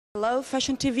Hello,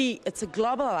 Fashion TV. It's a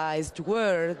globalized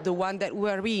world, the one that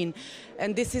we're in.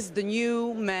 And this is the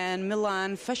new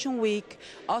Milan Fashion Week,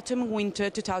 Autumn-Winter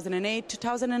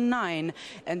 2008-2009.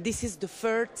 And this is the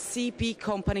third CP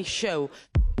company show.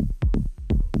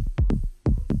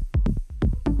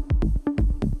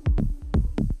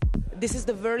 This is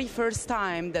the very first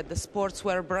time that the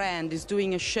sportswear brand is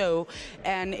doing a show,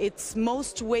 and it's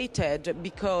most weighted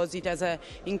because it has an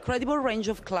incredible range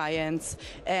of clients,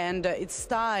 and its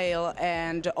style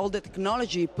and all the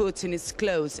technology it puts in its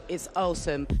clothes is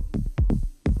awesome.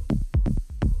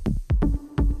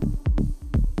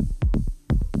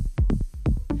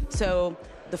 So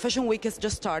the Fashion Week has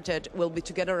just started. We'll be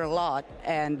together a lot,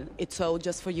 and it's all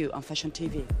just for you on Fashion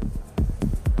TV.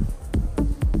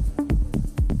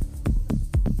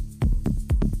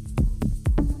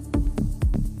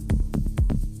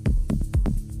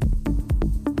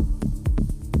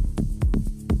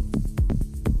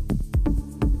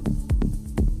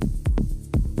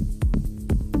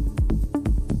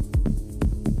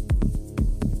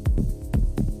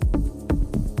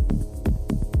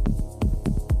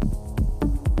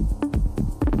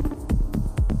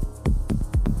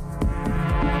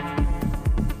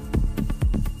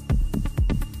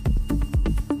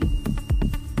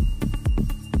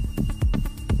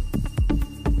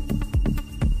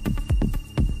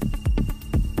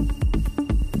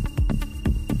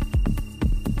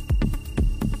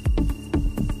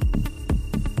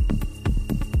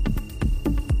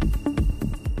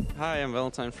 Hi, I'm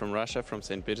Valentin from Russia, from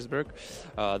St. Petersburg.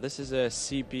 This is a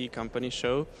CP company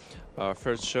show, our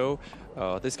first show.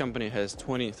 This company has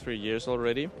 23 years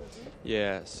already.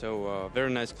 Yeah, so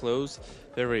very nice clothes,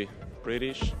 very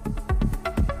British.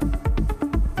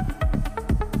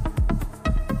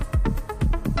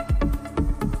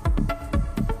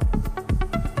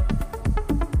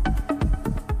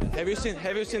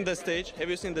 Have you seen the stage? Have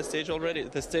you seen the stage already?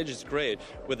 The stage is great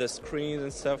with the screens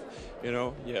and stuff. You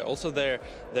know, yeah. Also, the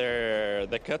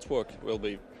catwalk will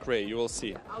be great. You will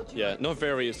see. Yeah, not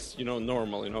very,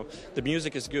 normal. The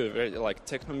music is good. Very like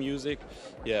techno music.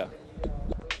 Yeah.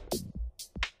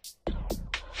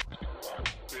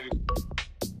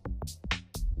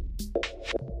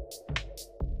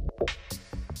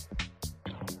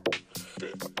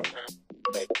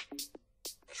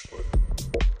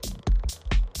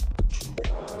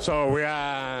 So we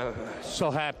are so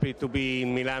happy to be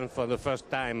in Milan for the first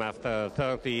time after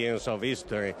 30 years of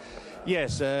history.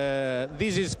 Yes,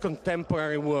 this is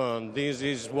contemporary world. This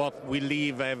is what we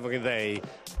live every day.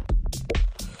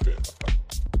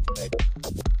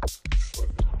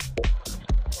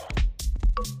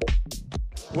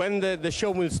 When the show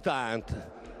will start,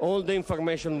 all the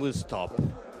information will stop,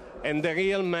 and the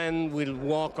real man will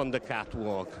walk on the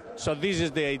catwalk. So this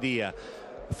is the idea.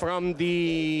 From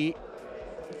the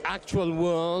actual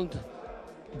world,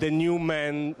 the new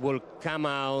man will come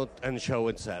out and show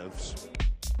itself.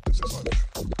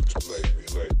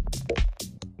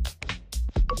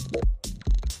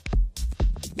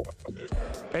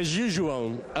 As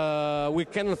usual, we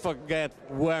cannot forget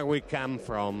where we come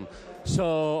from.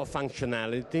 So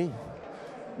functionality,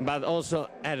 but also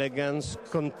elegance,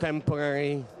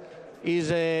 contemporary.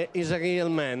 Is a real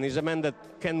man. Is a man that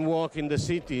can walk in the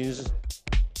cities.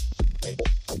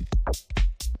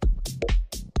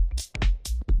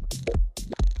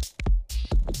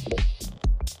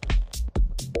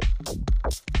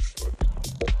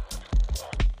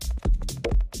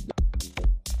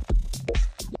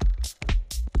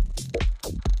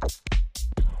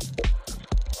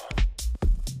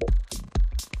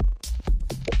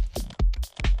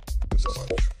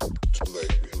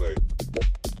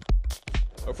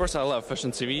 Of course, I love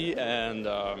Fashion TV, and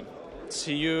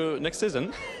see you next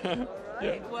season. All right.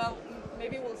 Yeah. Well,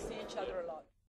 maybe we'll see.